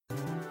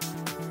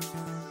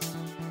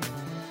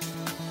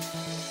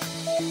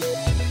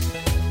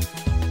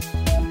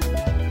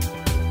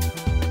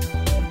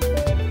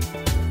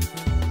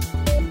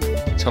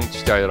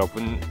청취자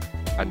여러분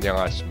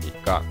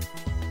안녕하십니까?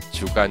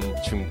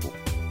 주간중국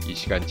이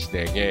시간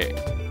진행의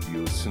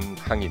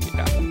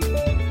유순항입니다.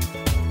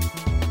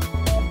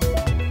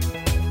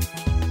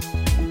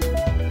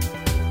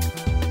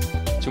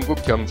 중국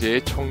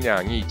경제의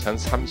총량이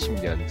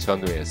 2030년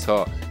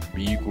전후에서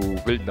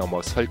미국을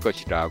넘어설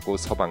것이라고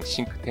서방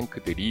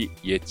싱크탱크들이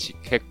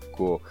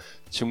예측했고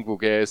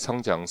중국의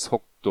성장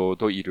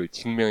속도도 이를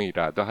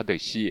증명이라도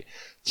하듯이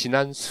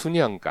지난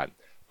수년간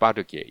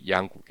빠르게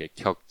양국의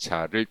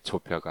격차를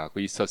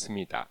좁혀가고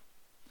있었습니다.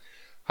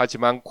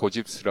 하지만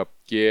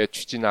고집스럽게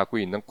추진하고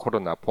있는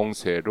코로나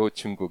봉쇄로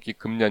중국이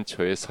금년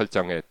초에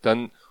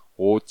설정했던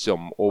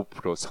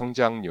 5.5%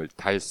 성장률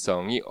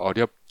달성이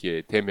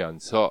어렵게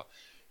되면서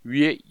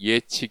위의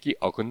예측이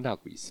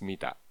어긋나고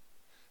있습니다.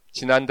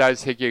 지난달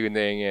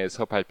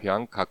세계은행에서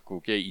발표한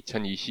각국의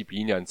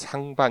 2022년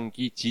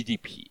상반기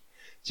GDP,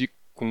 즉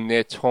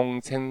국내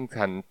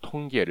총생산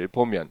통계를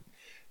보면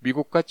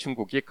미국과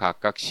중국이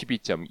각각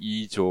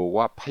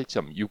 12.2조와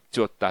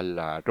 8.6조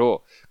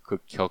달러로 그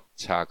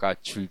격차가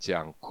줄지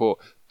않고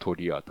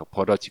도리어 더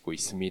벌어지고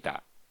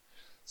있습니다.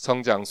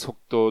 성장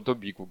속도도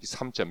미국이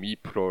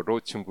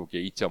 3.2%로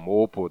중국의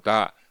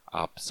 2.5보다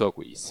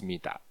앞서고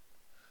있습니다.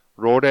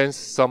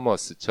 로렌스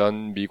서머스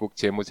전 미국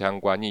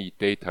재무장관이 이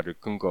데이터를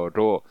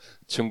근거로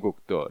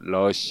중국도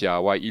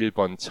러시아와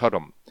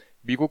일본처럼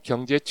미국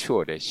경제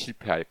추월에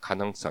실패할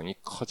가능성이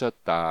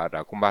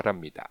커졌다라고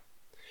말합니다.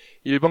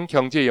 일본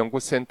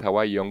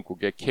경제연구센터와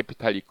영국의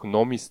캐피탈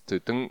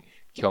이코노미스트 등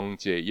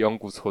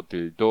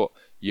경제연구소들도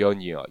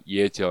연이어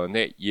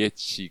예전의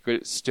예측을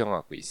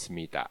수정하고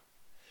있습니다.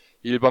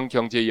 일본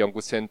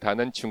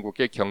경제연구센터는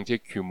중국의 경제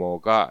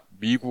규모가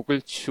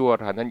미국을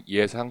추월하는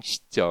예상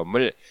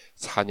시점을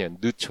 4년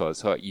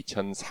늦춰서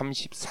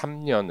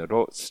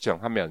 2033년으로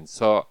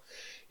수정하면서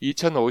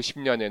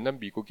 2050년에는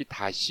미국이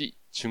다시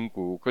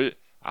중국을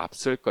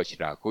앞설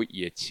것이라고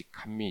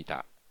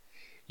예측합니다.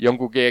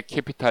 영국의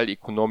캐피탈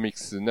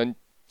이코노믹스는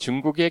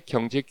중국의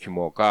경제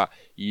규모가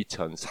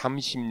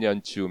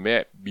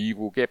 2030년쯤에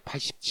미국의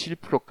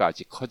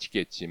 87%까지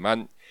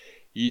커지겠지만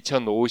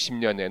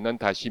 2050년에는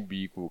다시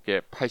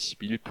미국의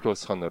 81%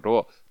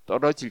 선으로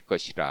떨어질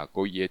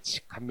것이라고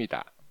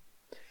예측합니다.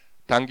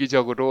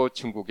 단기적으로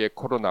중국의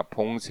코로나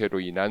봉쇄로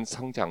인한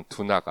성장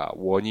둔화가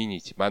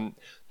원인이지만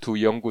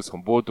두 연구소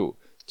모두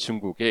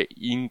중국의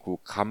인구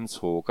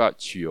감소가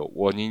주요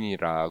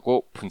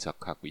원인이라고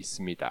분석하고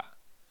있습니다.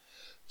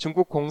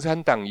 중국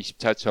공산당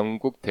 20차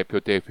전국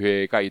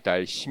대표대회가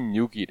이달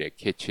 16일에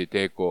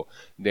개최되고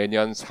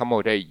내년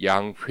 3월에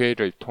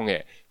양회를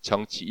통해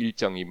정치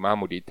일정이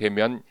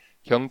마무리되면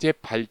경제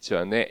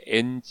발전의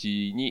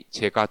엔진이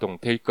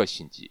재가동될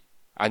것인지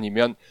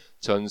아니면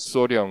전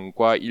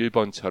소련과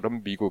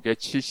일본처럼 미국의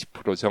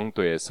 70%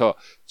 정도에서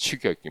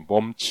추격이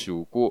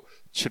멈추고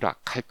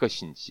추락할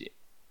것인지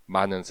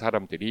많은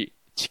사람들이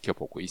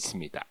지켜보고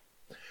있습니다.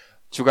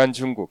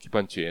 주간중국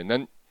이번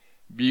주에는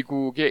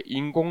미국의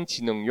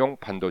인공지능용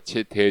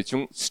반도체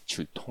대중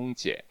수출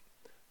통제,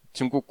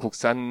 중국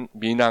국산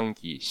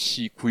민항기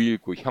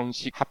C919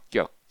 형식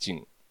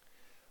합격증,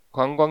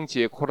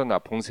 관광지의 코로나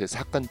봉쇄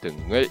사건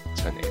등을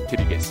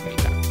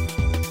전해드리겠습니다.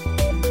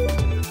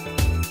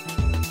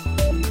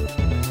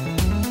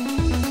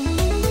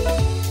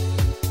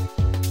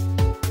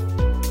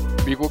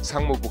 미국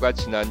상무부가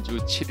지난주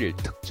 7일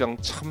특정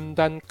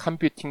첨단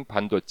컴퓨팅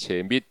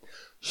반도체 및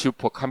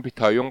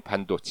슈퍼컴퓨터용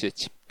반도체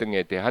칩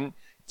등에 대한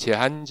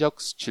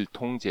제한적 수출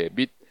통제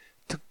및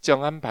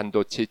특정한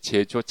반도체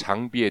제조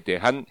장비에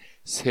대한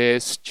새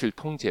수출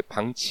통제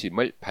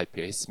방침을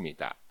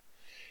발표했습니다.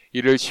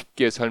 이를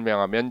쉽게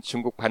설명하면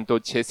중국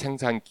반도체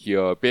생산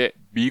기업의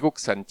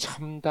미국산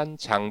첨단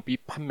장비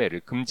판매를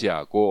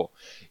금지하고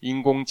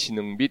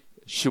인공지능 및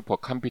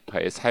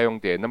슈퍼컴퓨터에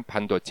사용되는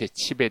반도체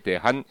칩에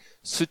대한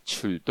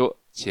수출도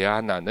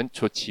제한하는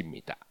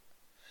조치입니다.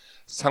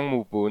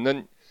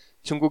 상무부는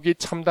중국이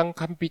첨단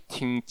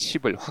컴퓨팅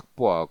칩을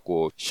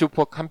확보하고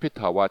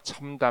슈퍼컴퓨터와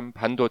첨단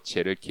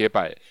반도체를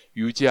개발,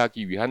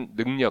 유지하기 위한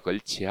능력을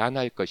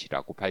제한할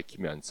것이라고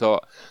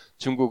밝히면서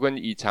중국은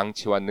이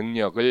장치와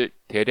능력을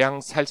대량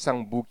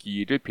살상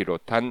무기를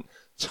비롯한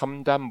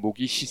첨단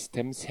무기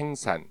시스템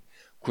생산,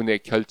 군의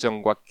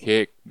결정과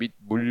계획 및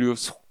물류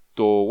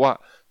속도와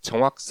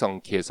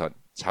정확성 개선,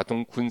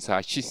 자동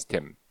군사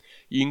시스템,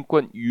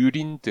 인권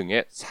유린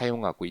등에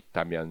사용하고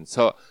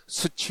있다면서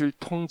수출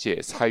통제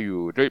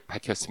사유를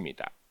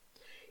밝혔습니다.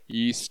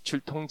 이 수출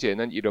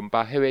통제는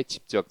이른바 해외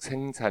직접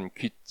생산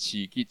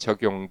규칙이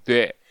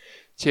적용돼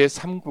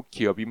제3국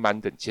기업이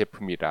만든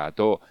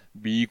제품이라도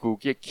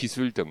미국의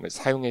기술 등을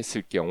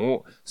사용했을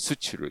경우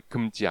수출을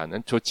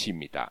금지하는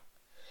조치입니다.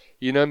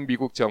 이는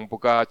미국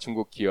정부가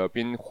중국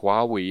기업인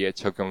화웨이에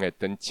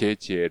적용했던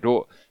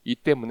제재로 이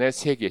때문에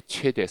세계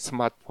최대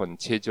스마트폰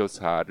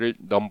제조사를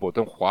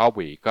넘보던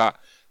화웨이가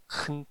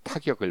큰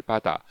타격을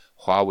받아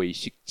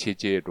화웨이식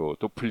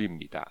제재로도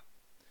불립니다.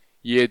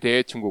 이에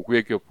대해 중국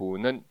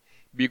외교부는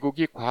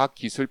미국이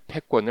과학기술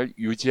패권을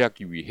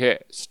유지하기 위해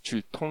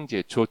수출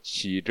통제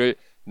조치를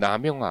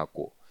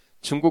남용하고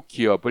중국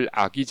기업을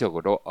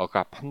악의적으로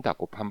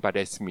억압한다고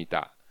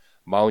반발했습니다.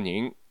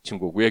 마오닝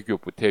중국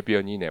외교부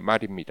대변인의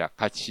말입니다.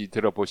 같이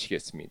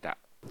들어보시겠습니다.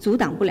 阻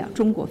挡不了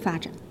中国发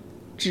展，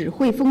只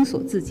会封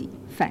锁自己，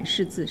反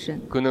噬自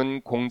身。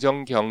 그는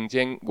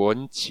공정경쟁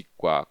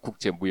원칙과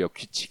국제무역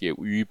규칙에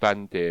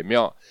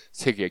위반되며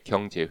세계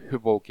경제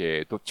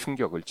회복에도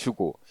충격을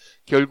주고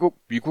결국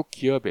미국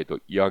기업에도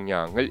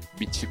영향을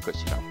미칠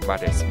것이라고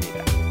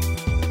말했습니다.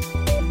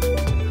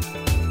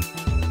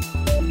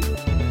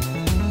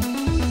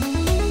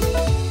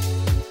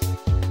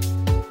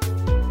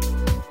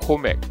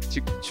 코맥,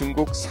 즉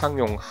중국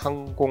상용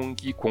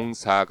항공기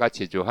공사가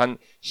제조한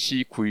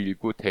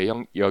C919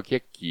 대형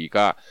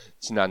여객기가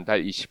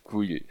지난달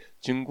 29일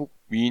중국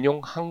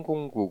민용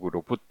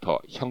항공국으로부터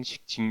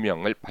형식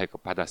증명을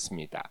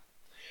발급받았습니다.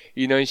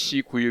 이는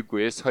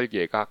C919의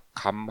설계가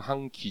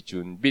감항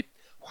기준 및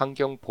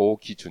환경보호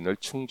기준을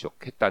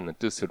충족했다는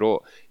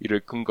뜻으로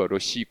이를 근거로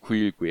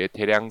C919의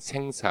대량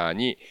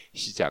생산이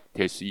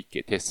시작될 수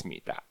있게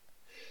됐습니다.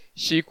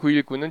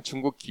 C919는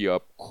중국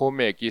기업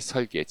코맥이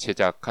설계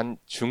제작한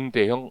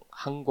중대형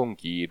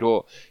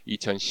항공기로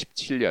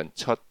 2017년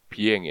첫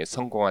비행에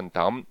성공한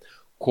다음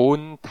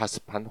고온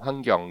다습한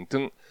환경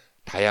등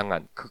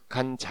다양한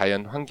극한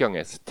자연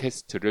환경에서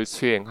테스트를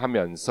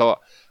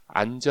수행하면서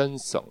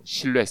안전성,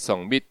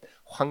 신뢰성 및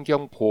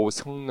환경보호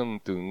성능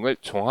등을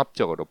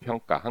종합적으로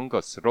평가한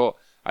것으로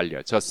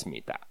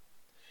알려졌습니다.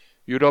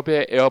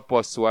 유럽의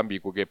에어버스와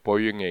미국의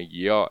보잉에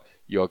이어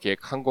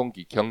여객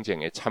항공기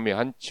경쟁에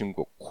참여한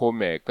중국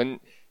코맥은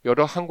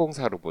여러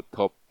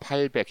항공사로부터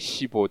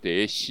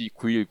 815대의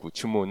C919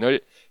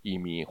 주문을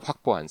이미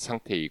확보한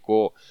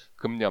상태이고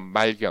금년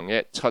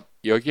말경에 첫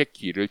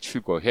여객기를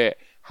출고해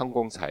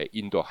항공사에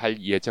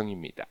인도할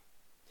예정입니다.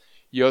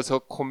 이어서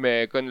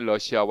코맥은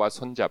러시아와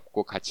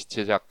손잡고 같이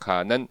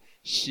제작하는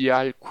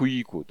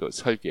CR929도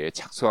설계에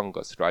착수한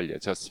것으로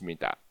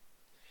알려졌습니다.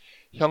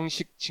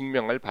 형식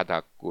증명을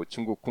받았고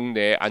중국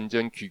국내의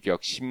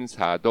안전규격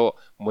심사도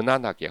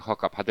무난하게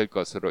허가받을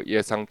것으로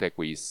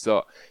예상되고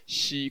있어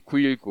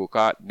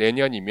C919가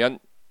내년이면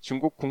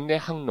중국 국내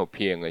항로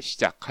비행을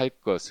시작할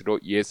것으로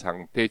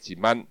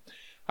예상되지만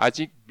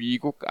아직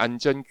미국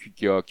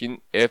안전규격인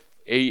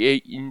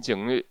FAA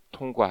인증을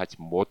통과하지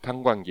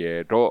못한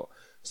관계로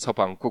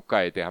서방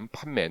국가에 대한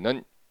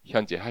판매는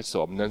현재 할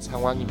수 없는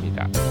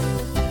상황입니다.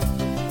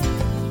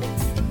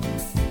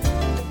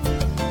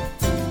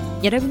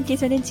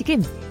 여러분께서는 지금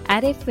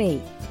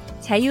RFA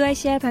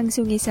자유아시아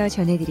방송에서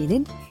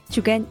전해드리는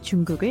주간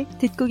중국을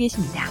듣고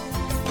계십니다.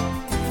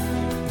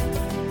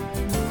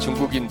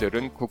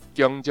 중국인들은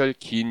국경절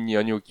긴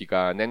연휴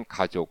기간엔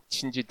가족,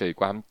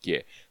 친지들과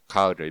함께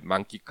가을을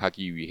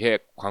만끽하기 위해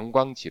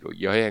관광지로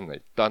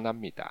여행을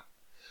떠납니다.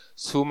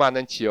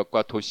 수많은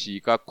지역과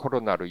도시가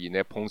코로나로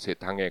인해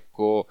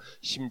봉쇄당했고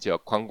심지어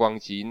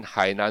관광지인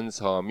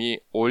하이난섬이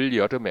올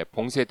여름에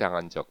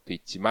봉쇄당한 적도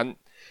있지만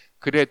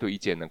그래도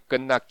이제는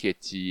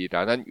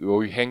끝났겠지라는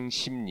여행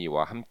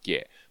심리와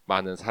함께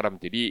많은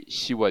사람들이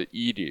 10월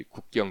 1일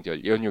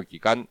국경절 연휴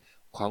기간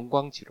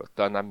관광지로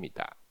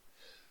떠납니다.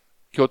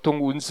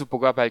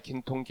 교통운수부가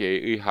밝힌 통계에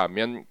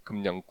의하면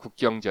금년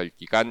국경절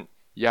기간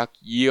약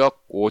 2억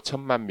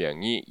 5천만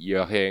명이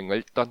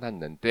여행을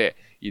떠났는데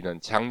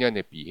이는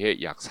작년에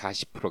비해 약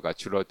 40%가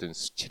줄어든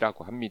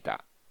수치라고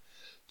합니다.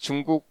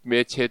 중국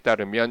매체에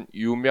따르면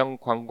유명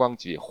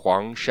관광지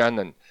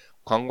황산은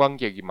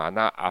관광객이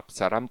많아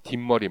앞사람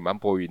뒷머리만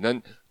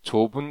보이는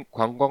좁은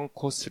관광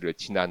코스를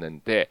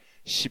지나는데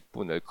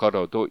 10분을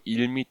걸어도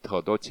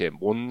 1m도 채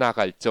못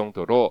나갈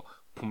정도로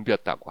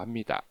붐볐다고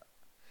합니다.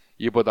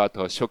 이보다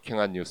더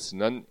쇼킹한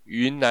뉴스는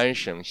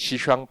윤난성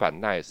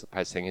시샹반나에서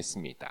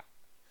발생했습니다.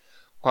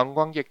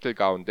 관광객들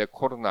가운데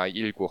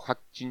코로나19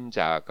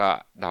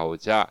 확진자가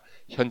나오자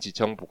현지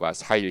정부가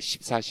 4일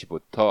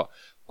 14시부터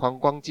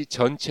관광지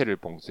전체를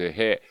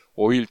봉쇄해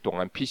 5일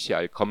동안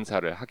PCR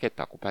검사를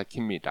하겠다고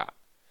밝힙니다.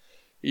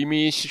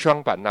 이미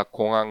시샹반나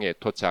공항에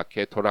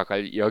도착해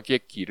돌아갈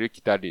여객기를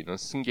기다리는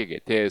승객에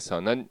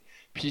대해서는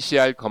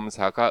PCR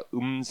검사가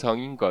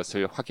음성인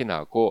것을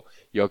확인하고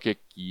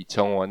여객기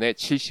정원의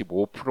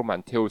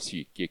 75%만 태울 수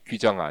있게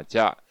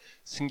규정하자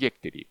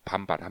승객들이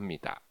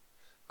반발합니다.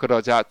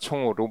 그러자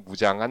총으로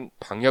무장한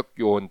방역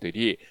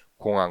요원들이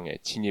공항에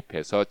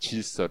진입해서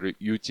질서를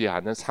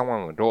유지하는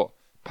상황으로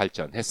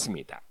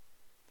발전했습니다.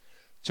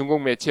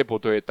 중국 매체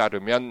보도에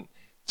따르면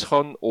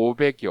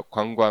 1,500여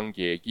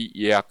관광객이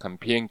예약한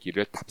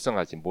비행기를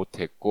탑승하지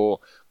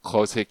못했고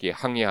거세게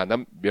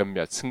항의하는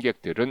몇몇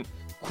승객들은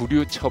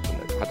구류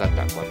처분을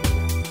받았다고 합니다.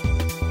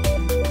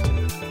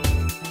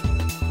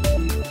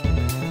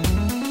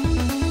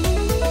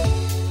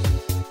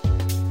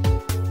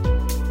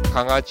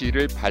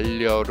 강아지를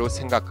반려로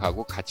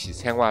생각하고 같이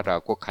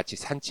생활하고 같이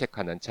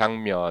산책하는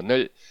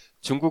장면을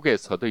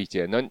중국에서도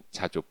이제는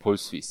자주 볼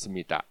수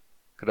있습니다.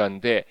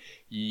 그런데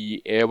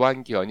이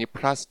애완견이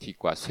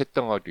플라스틱과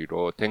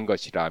쇳덩어리로 된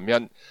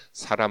것이라면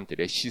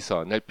사람들의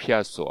시선을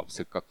피할 수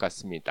없을 것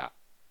같습니다.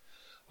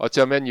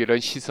 어쩌면 이런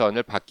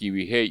시선을 받기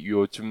위해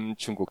요즘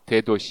중국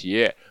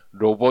대도시에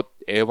로봇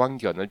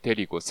애완견을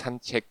데리고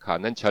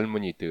산책하는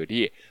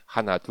젊은이들이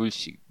하나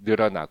둘씩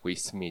늘어나고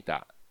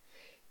있습니다.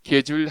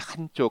 개줄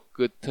한쪽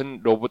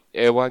끝은 로봇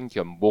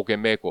애완견 목에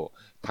메고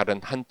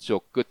다른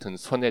한쪽 끝은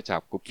손에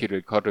잡고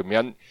길을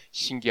걸으면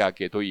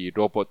신기하게도 이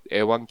로봇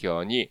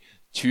애완견이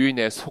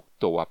주인의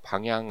속도와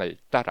방향을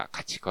따라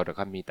같이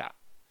걸어갑니다.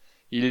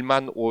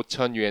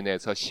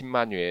 15,000위엔에서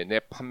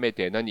 100,000위엔에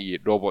판매되는 이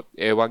로봇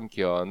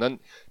애완견은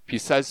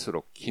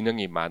비쌀수록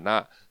기능이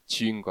많아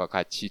주인과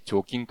같이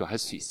조깅도 할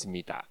수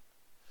있습니다.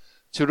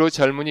 주로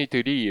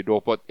젊은이들이 이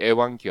로봇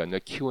애완견을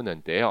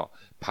키우는데요.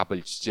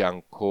 밥을 주지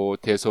않고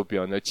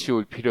대소변을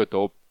치울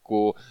필요도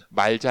없고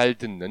말 잘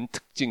듣는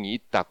특징이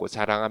있다고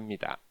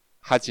자랑합니다.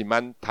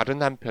 하지만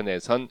다른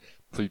한편에선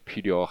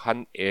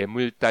불필요한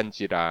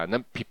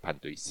애물단지라는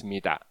비판도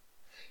있습니다.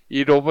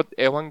 이 로봇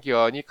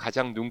애완견이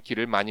가장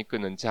눈길을 많이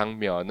끄는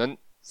장면은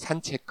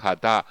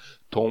산책하다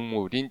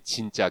동물인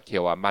진짜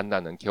개와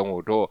만나는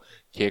경우로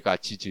개가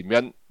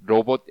짖으면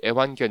로봇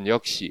애완견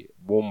역시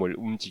몸을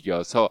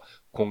움직여서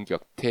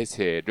공격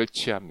태세를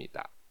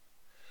취합니다.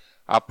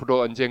 앞으로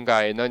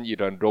언젠가에는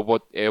이런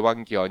로봇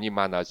애완견이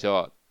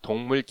많아져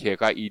동물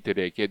개가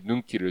이들에게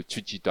눈길을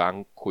주지도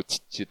않고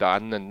짖지도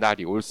않는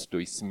날이 올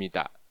수도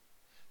있습니다.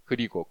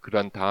 그리고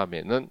그런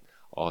다음에는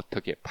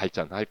어떻게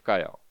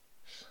발전할까요?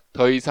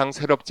 더 이상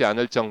새롭지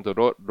않을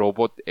정도로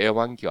로봇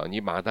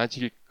애완견이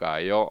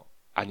많아질까요?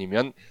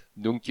 아니면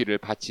눈길을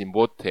받지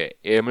못해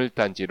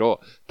애물단지로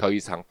더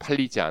이상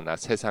팔리지 않아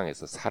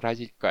세상에서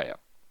사라질까요?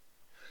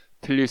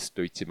 틀릴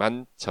수도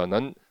있지만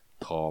저는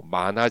더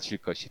많아질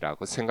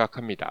것이라고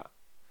생각합니다.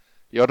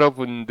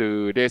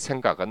 여러분들의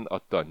생각은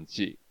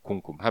어떤지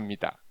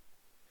궁금합니다.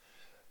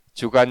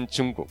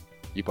 주간중국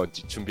이번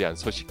주 준비한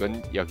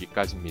소식은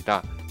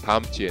여기까지입니다.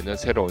 다음 주에는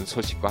새로운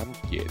소식과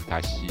함께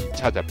다시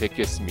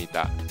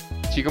찾아뵙겠습니다.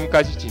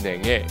 지금까지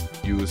진행해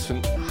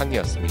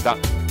유순항이었습니다.